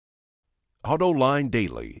AutoLine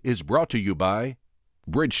Daily is brought to you by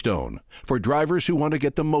Bridgestone. For drivers who want to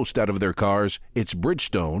get the most out of their cars, it's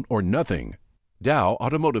Bridgestone or nothing. Dow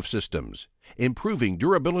Automotive Systems, improving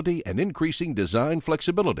durability and increasing design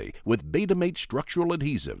flexibility with Betamate structural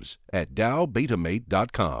adhesives at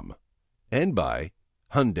dowbetamate.com. And by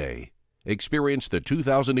Hyundai. Experience the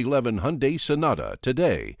 2011 Hyundai Sonata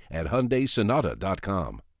today at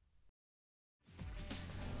HyundaiSonata.com.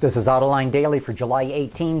 This is AutoLine Daily for July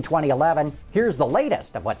 18, 2011. Here's the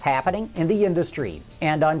latest of what's happening in the industry.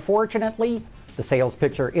 And unfortunately, the sales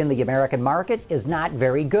picture in the American market is not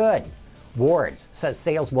very good. Wards says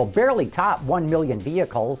sales will barely top 1 million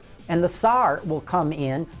vehicles, and the SAAR will come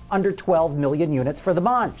in under 12 million units for the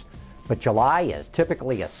month. But July is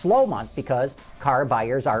typically a slow month because car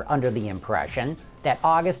buyers are under the impression that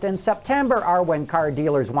August and September are when car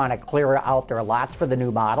dealers want to clear out their lots for the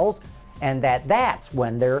new models, and that's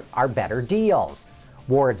when there are better deals.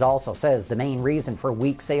 Wards also says the main reason for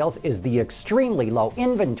weak sales is the extremely low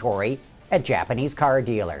inventory at Japanese car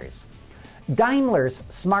dealers. Daimler's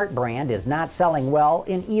Smart brand is not selling well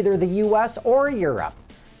in either the US or Europe.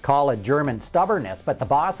 Call it German stubbornness, but the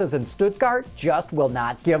bosses in Stuttgart just will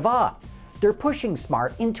not give up. They're pushing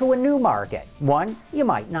Smart into a new market, one you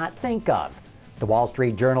might not think of. The Wall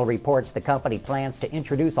Street Journal reports the company plans to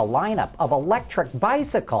introduce a lineup of electric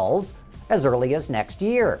bicycles as early as next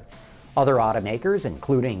year. Other automakers,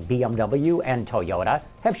 including BMW and Toyota,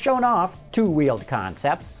 have shown off two-wheeled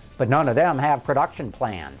concepts, but none of them have production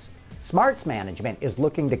plans. Smart's management is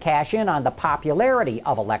looking to cash in on the popularity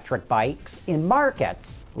of electric bikes in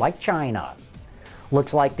markets like China.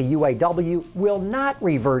 Looks like the UAW will not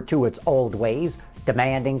revert to its old ways,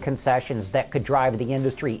 demanding concessions that could drive the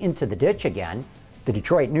industry into the ditch again. The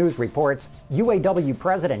Detroit News reports UAW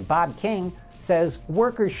President Bob King says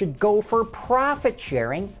workers should go for profit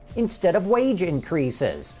sharing instead of wage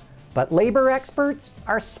increases. But labor experts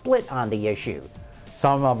are split on the issue.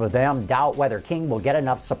 Some of them doubt whether King will get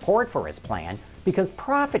enough support for his plan because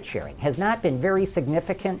profit sharing has not been very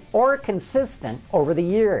significant or consistent over the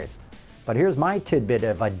years. But here's my tidbit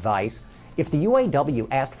of advice. If the UAW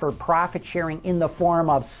asked for profit sharing in the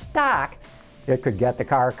form of stock, it could get the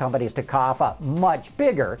car companies to cough up much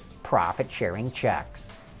bigger profit sharing checks.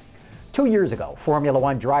 2 years ago, Formula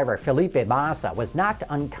One driver Felipe Massa was knocked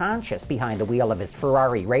unconscious behind the wheel of his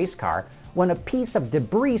Ferrari race car when a piece of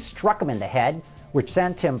debris struck him in the head, which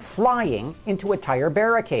sent him flying into a tire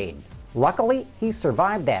barricade. Luckily, he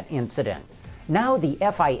survived that incident. Now the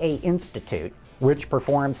FIA Institute, which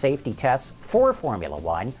performs safety tests for Formula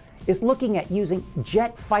One, is looking at using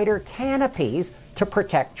jet fighter canopies to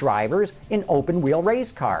protect drivers in open-wheel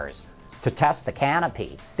race cars. To test the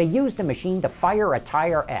canopy, they used a machine to fire a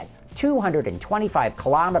tire at 225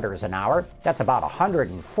 kilometers an hour, that's about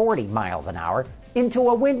 140 miles an hour, into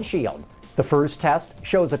a windshield. The first test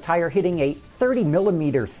shows a tire hitting a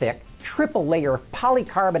 30-millimeter thick, triple-layer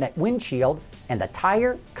polycarbonate windshield, and the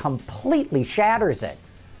tire completely shatters it.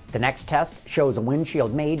 The next test shows a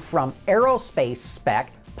windshield made from aerospace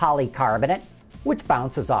spec polycarbonate, which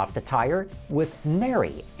bounces off the tire with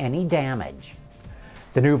nary any damage.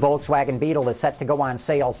 The new Volkswagen Beetle is set to go on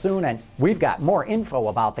sale soon, and we've got more info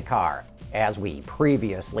about the car. As we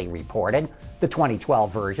previously reported, the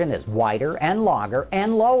 2012 version is wider and longer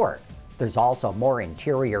and lower. There's also more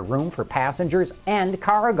interior room for passengers and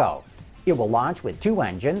cargo. It will launch with two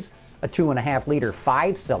engines, a 2.5-liter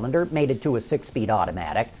 5-cylinder mated to a 6-speed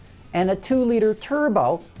automatic, and a 2-liter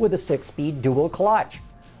turbo with a 6-speed dual clutch.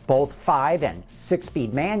 Both 5- and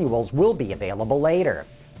 6-speed manuals will be available later.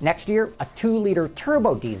 Next year, a 2-liter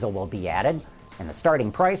turbo diesel will be added, and the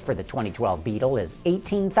starting price for the 2012 Beetle is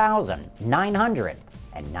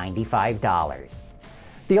 $18,995.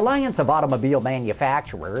 The Alliance of Automobile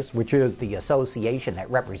Manufacturers, which is the association that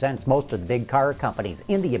represents most of the big car companies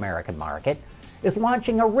in the American market, is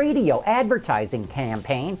launching a radio advertising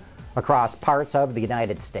campaign across parts of the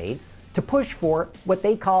United States to push for what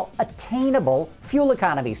they call attainable fuel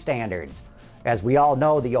economy standards. As we all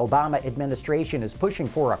know, the Obama administration is pushing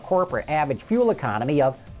for a corporate average fuel economy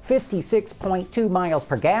of 56.2 miles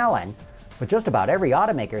per gallon, but just about every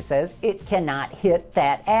automaker says it cannot hit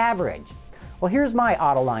that average. Well, here's my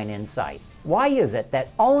AutoLine insight. Why is it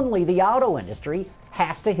that only the auto industry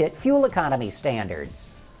has to hit fuel economy standards?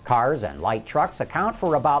 Cars and light trucks account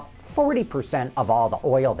for about 40% of all the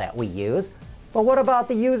oil that we use, but what about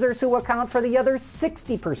the users who account for the other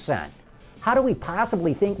 60%? How do we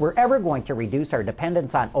possibly think we're ever going to reduce our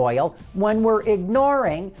dependence on oil when we're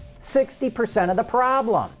ignoring 60% of the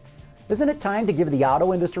problem? Isn't it time to give the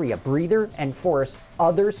auto industry a breather and force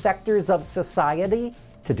other sectors of society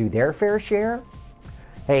to do their fair share?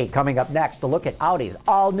 Hey, coming up next, a look at Audi's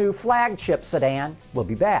all-new flagship sedan. We'll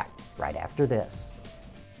be back right after this.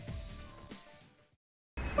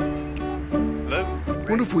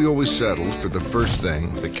 What if we always settled for the first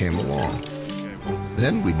thing that came along?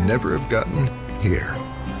 Then we'd never have gotten here.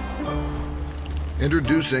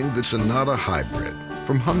 Introducing the Sonata Hybrid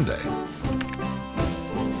from Hyundai.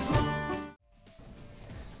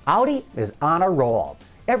 Audi is on a roll.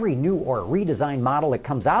 Every new or redesigned model it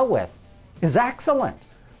comes out with is excellent.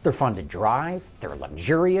 They're fun to drive, they're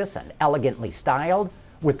luxurious and elegantly styled,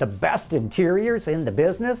 with the best interiors in the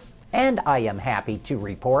business, and I am happy to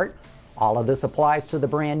report all of this applies to the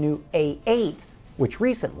brand new A8, which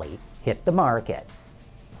recently hit the market.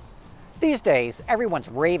 These days, everyone's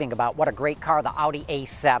raving about what a great car the Audi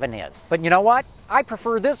A7 is. But you know what? I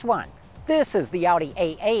prefer this one. This is the Audi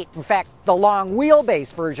A8. In fact, the long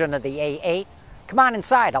wheelbase version of the A8. Come on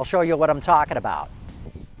inside, I'll show you what I'm talking about.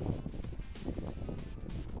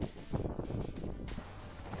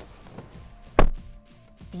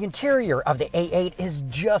 The interior of the A8 is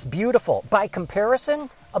just beautiful. By comparison,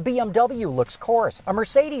 a BMW looks coarse, a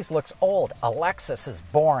Mercedes looks old, a Lexus is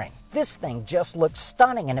boring. This thing just looks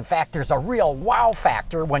stunning, and in fact, there's a real wow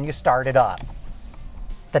factor when you start it up.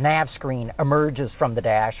 The nav screen emerges from the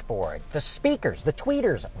dashboard. The speakers, the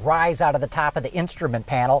tweeters, rise out of the top of the instrument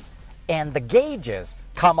panel, and the gauges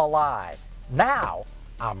come alive. Now,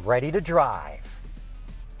 I'm ready to drive.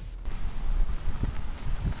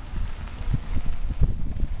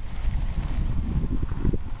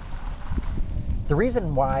 The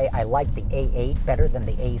reason why I like the A8 better than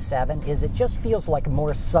the A7 is it just feels like a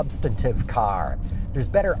more substantive car. There's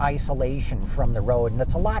better isolation from the road, and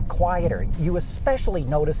it's a lot quieter. You especially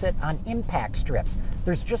notice it on impact strips.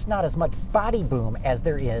 There's just not as much body boom as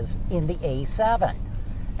there is in the A7.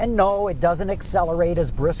 And no, it doesn't accelerate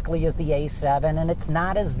as briskly as the A7, and it's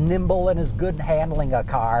not as nimble and as good handling a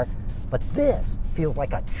car, but this feels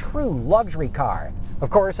like a true luxury car. Of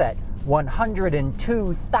course, at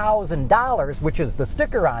 $102,000, which is the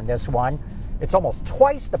sticker on this one, it's almost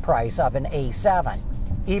twice the price of an A7.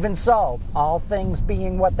 Even so, all things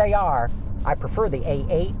being what they are, I prefer the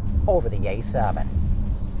A8 over the A7.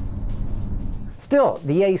 Still,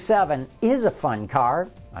 the A7 is a fun car,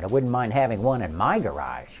 and I wouldn't mind having one in my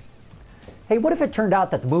garage. Hey, what if it turned out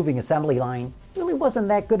that the moving assembly line really wasn't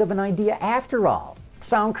that good of an idea after all?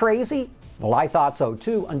 Sound crazy? Well, I thought so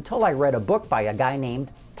too, until I read a book by a guy named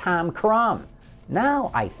Tom Crum. Now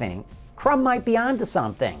I think Crum might be onto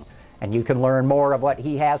something, and you can learn more of what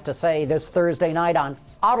he has to say this Thursday night on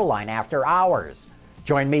Autoline After Hours.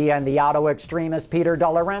 Join me and the auto extremist Peter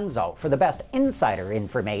DeLorenzo for the best insider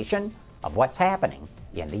information of what's happening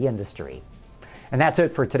in the industry. And that's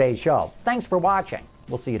it for today's show. Thanks for watching.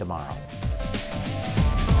 We'll see you tomorrow.